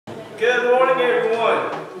Good morning, everyone.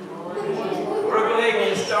 We're going to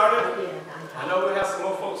get started. I know we have some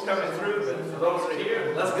more folks coming through, but for those that are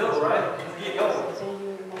here, let's go, right? Let's get going.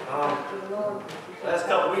 Last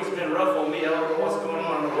couple weeks have been rough on me. I don't know what's going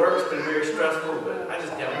on in the work. It's been very stressful, but I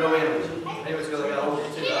just got no energy. Maybe it's because I got older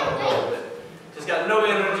too. I don't know, but just got no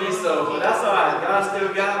energy. But that's all right. God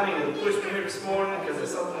still got me and pushed me here this morning because there's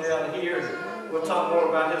something out here. We'll talk more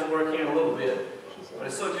about His work here in a little bit. But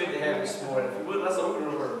it's so good to have you this morning. If you would, let's open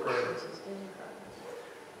a word of prayer.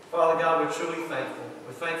 Father God, we're truly thankful.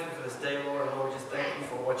 We're thankful for this day, Lord. And Lord, just thank you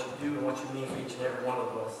for what you do and what you mean for each and every one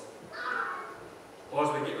of us. Lord,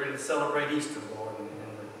 as we get ready to celebrate Easter, Lord, and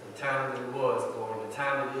the time that it was, Lord, the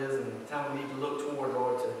time it is, and the time we need to look toward,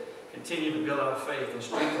 Lord, to continue to build our faith and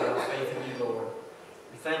strengthen our faith in you, Lord.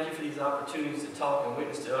 We thank you for these opportunities to talk and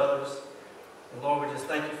witness to others. And Lord, we just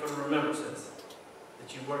thank you for the remembrances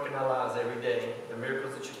that you work in our lives every day, the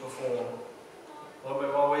miracles that you perform. Lord, may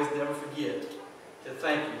we always never forget to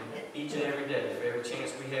thank you each and every day for every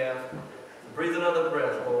chance we have to breathe another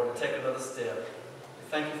breath, Lord, and take another step. We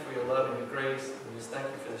thank you for your love and your grace. We just thank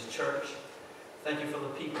you for this church. Thank you for the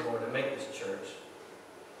people, Lord, that make this church.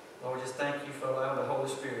 Lord, we just thank you for allowing the Holy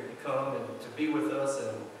Spirit to come and to be with us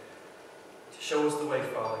and to show us the way,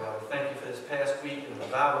 Father God. We thank you for this past week and the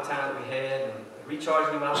Bible time that we had and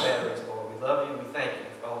recharging of our batteries, Lord. We love you and we thank you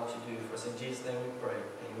for all that you do for us. In Jesus' name we pray.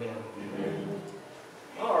 Amen. Amen.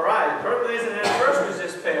 All right, birthdays and anniversaries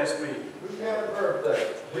this past week. Who had a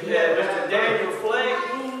birthday? We had Mr. Daniel Flake,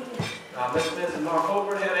 Mr. and Mrs. Mark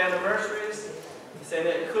Hooker had anniversaries. Miss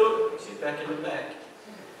Annette Cook, she's back in the back.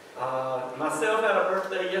 Myself had a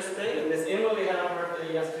birthday yesterday, and Miss Emily had a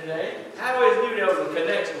birthday yesterday. I always knew there was a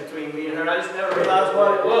connection between me and her. I just never realized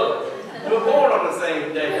what it was. We were born on the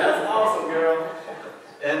same day. That's awesome, girl.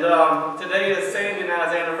 And today is Sandy and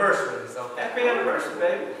I's anniversary. So happy anniversary,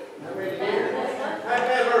 baby.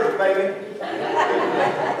 Happy anniversary, baby.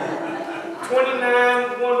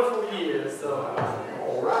 29 wonderful years. So.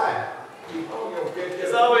 All right.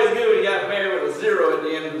 It's always good when you got married with a 0 at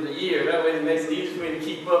the end of the year. That way it makes it easy for me to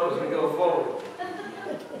keep up as we go forward.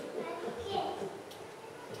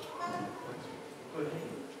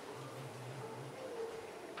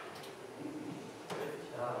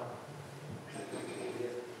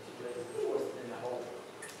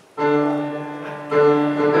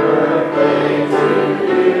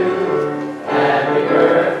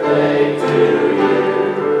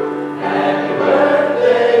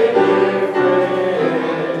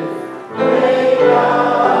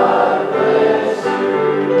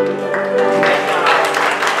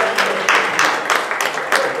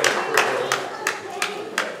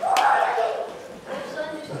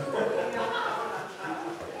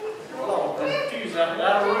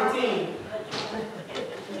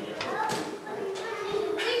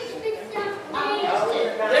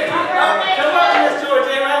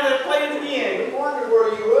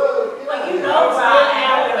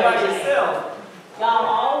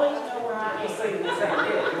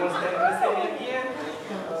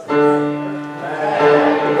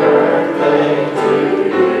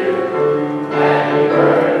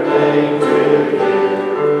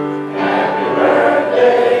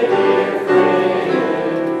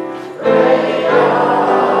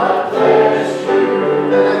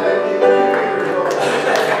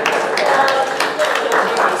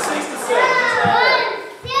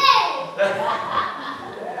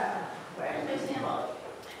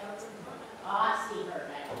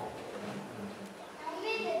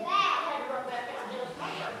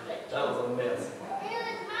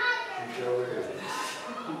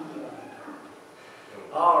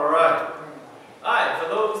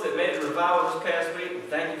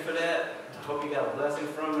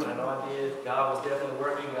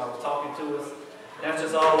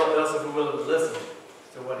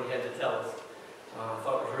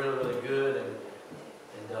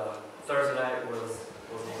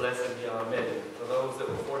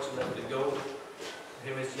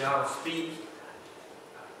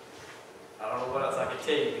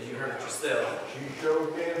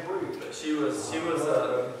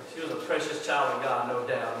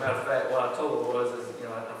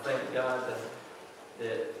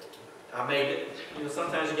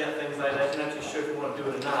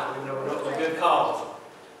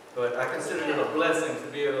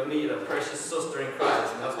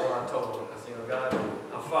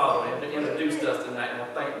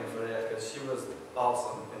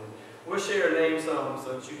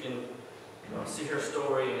 See her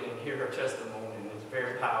story and hear her testimony, and it's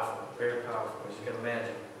very powerful, as you can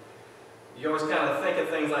imagine. You always kind of think of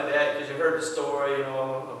things like that because you heard the story,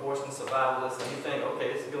 abortion survivalists, and you think,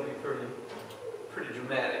 okay, this is going to be pretty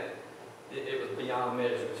dramatic. it was beyond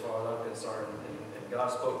measure as far as I'm concerned. And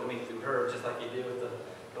God spoke to me through her, just like He did with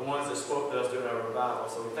the ones that spoke to us during our revival.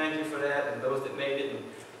 So we thank you for that, and those that made it. And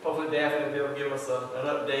hopefully Daphne will be able to give us an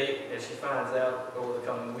update as she finds out over the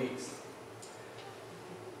coming weeks.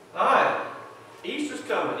 All right. Easter's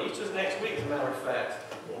coming. Easter's next week, as a matter of fact.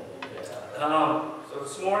 So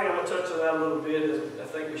this morning I'm going to touch on that a little bit, as I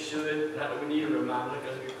think we should. Not that we need a reminder,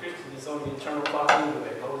 because if you're Christian, it's on the eternal clock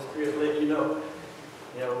anyway. The Holy Spirit let you know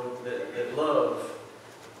that love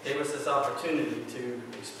gave us this opportunity to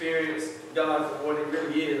experience God for what He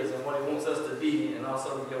really is and what He wants us to be, and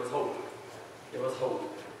also to give us hope. Give us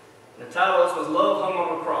hope. And the title of this was Love Hung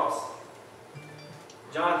on the Cross.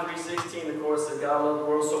 John 3:16, of course, said God loved the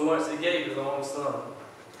world so much that He gave His only Son.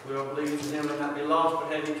 Whoever believes in Him may not be lost,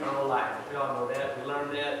 but have eternal life. We all know that. We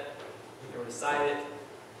learned that. We can recite it.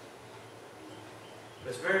 But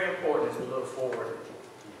it's very important as we look forward.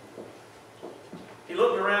 He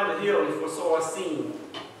looked around the hill and He foresaw a scene.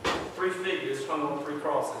 3 figures hung on 3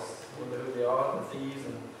 crosses. We know who they are, the thieves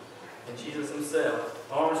and Jesus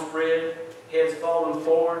Himself. Arms spread, heads falling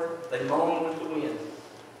forward. They moan with the wind.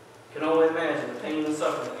 Can only imagine the pain and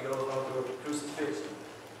suffering that goes on through a crucifixion.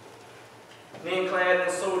 Men clad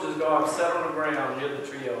in soldiers' garb sat on the ground near the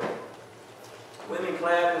trio. Women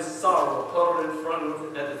clad in sorrow huddled in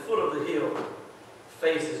front at the foot of the hill,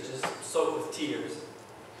 faces just soaked with tears.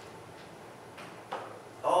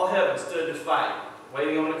 All heaven stood to fight,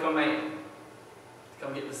 waiting on the command to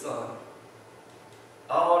come get the Son.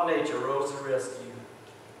 All nature rose to rescue.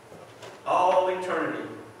 All eternity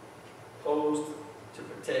poised to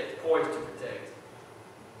protect.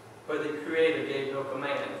 But the Creator gave no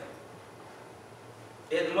command.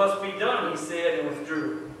 It must be done, He said, and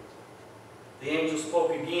withdrew. The angel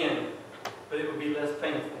spoke again, but it would be less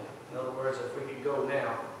painful. In other words, if we could go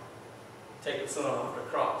now, take the Son off the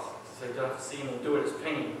cross, so you don't have to see Him endure His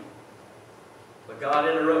pain. But God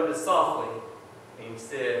interrupted softly, and He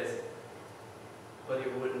says, but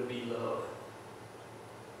it wouldn't be love.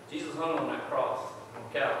 Jesus hung on that cross on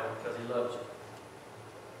Calvary because He loved you.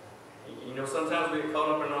 You know, sometimes we get caught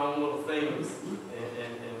up in our own little things,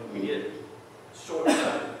 and we get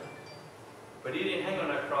short-sighted. But He didn't hang on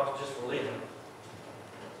that cross just for Lynn.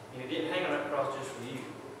 He didn't hang on that cross just for you.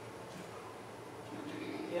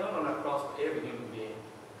 He hung on that cross for every human being.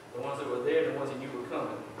 The ones that were there, the ones that knew were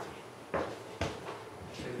coming. So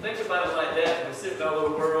if you think about it like that, and we sit in our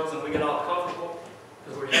little worlds and we get all comfortable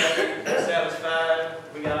because we're happy, we're satisfied,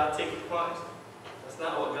 we got our ticket punched. That's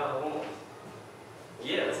not what God wants.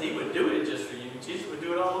 Yes, He would do it just for you. Jesus would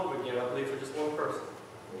do it all over again, I believe, for just one person.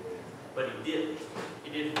 But He didn't. He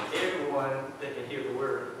did it for everyone that could hear the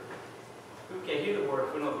word. Who can't hear the word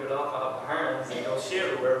if we don't get off our behinds and go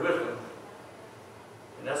share the word with them?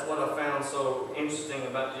 And that's what I found so interesting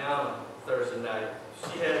about Gianna Thursday night.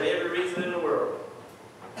 She had every reason in the world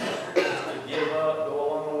to give up, go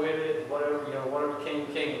along with it, whatever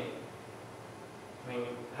came. I mean,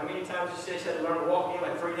 how many times did she say she had to learn to walk again?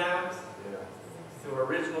 Like 3 times? Yeah. Through her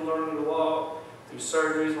original learning to walk, through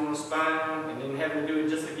surgeries on the spine, and then having to do it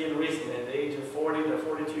just again recently at the age of 40 to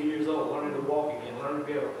 42 years old, learning to walk again, learning to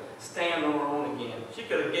be able to stand on her own again. She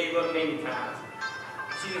could have gave up many times.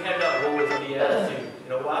 She didn't have that always the attitude. You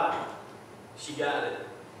know why? She got it.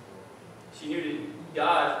 She knew that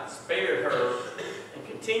God spared her and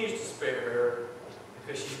continues to spare her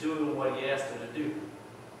because she's doing what He asked her to do.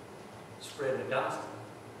 Spreading the gospel.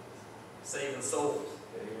 Saving souls.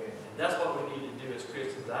 Amen. And that's what we need to do as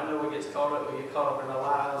Christians. I know we get caught up in our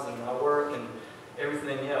lives and our work and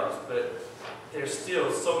everything else, but there's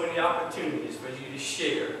still so many opportunities for you to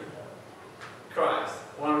share Christ.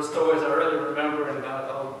 One of the stories I really remember, and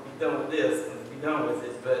I'll be done with this and be done with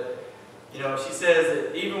it, but she says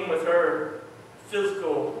that even with her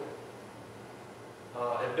physical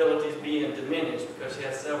abilities being diminished because she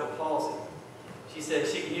has cerebral palsy, she said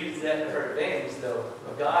she can use that to her advantage, though.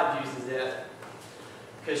 God uses that.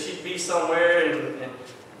 Because she'd be somewhere and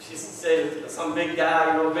she said some big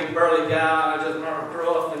guy, big burly guy, just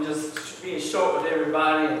gruff and just being short with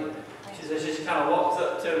everybody. And she said she kind of walks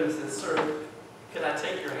up to him and says, "Sir, could I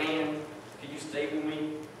take your hand? Could you stay with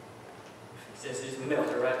me?" She says she just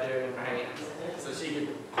melted right there in her hands. So she could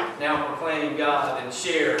now proclaim God and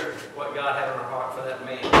share what God had on her heart for that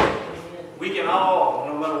man. We can all,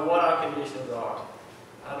 no matter what our conditions are.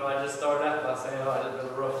 I know I just started out by saying, "Oh, it's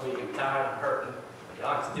been a rough week. I'm tired, I'm hurting."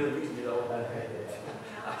 I can still use me though.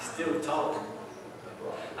 I can still talk.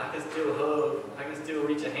 I can still hug. I can still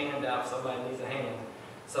reach a hand out if somebody needs a hand.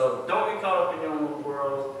 So don't get caught up in your own little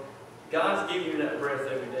world. God's giving you that breath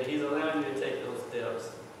every day. He's allowing you to take those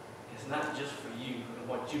steps. It's not just for you and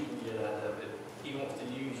what you can get out of it. He wants to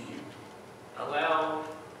use you. Allow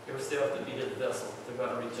yourself to be his vessel to go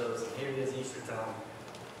and reach others. And here it is Easter time.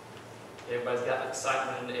 Everybody's got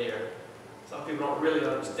excitement in the air. Some people don't really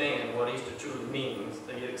understand what Easter truly means.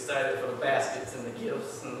 They get excited for the baskets and the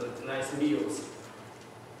gifts and the nice meals.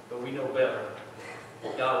 But we know better.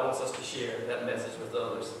 God wants us to share that message with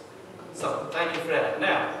others. So, thank you for that.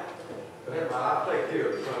 Now, Go ahead, I'll take care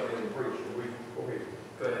of something in the preacher. Go ahead.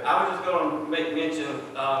 go ahead. I was just going to make mention,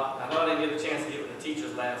 I know I didn't get a chance to get with the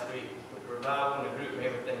teachers last week with the revival and the group and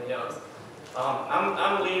everything else.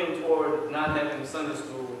 I'm leaning toward not having Sunday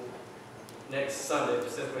school next Sunday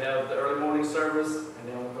since we have the early morning service, and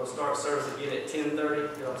then we're going to start service again at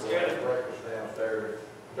 10:30. I'm scared of Breakfast downstairs,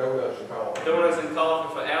 donuts and coffee. donuts and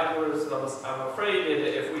coffee for afterwards. I'm afraid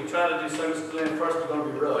that if we try to do Sunday school in first, we're going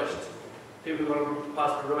to be rushed. People are going to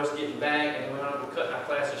possibly rush getting back, and we're going to cut our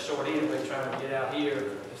classes short anyway, trying to get out here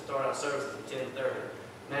to start our service at 10:30.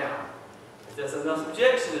 Now, if there's enough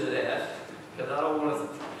objection to that, because I don't want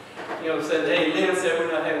to, say, hey, Lynn said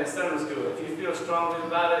we're not having Sunday school. If you feel strongly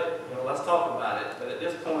about it, let's talk about it. But at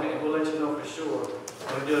this point, and we'll let you know for sure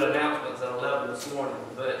when we do announcements at 11 this morning.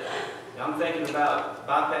 But I'm thinking about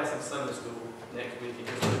bypassing Sunday school next week and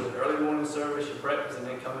just doing an early morning service, your breakfast, and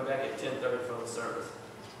then coming back at 10:30 for the service.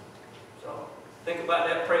 So think about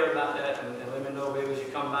that, pray about that, and let me know maybe as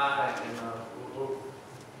you come by, and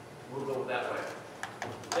we'll go that way.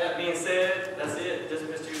 That being said, that's it.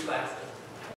 Dismiss to your class.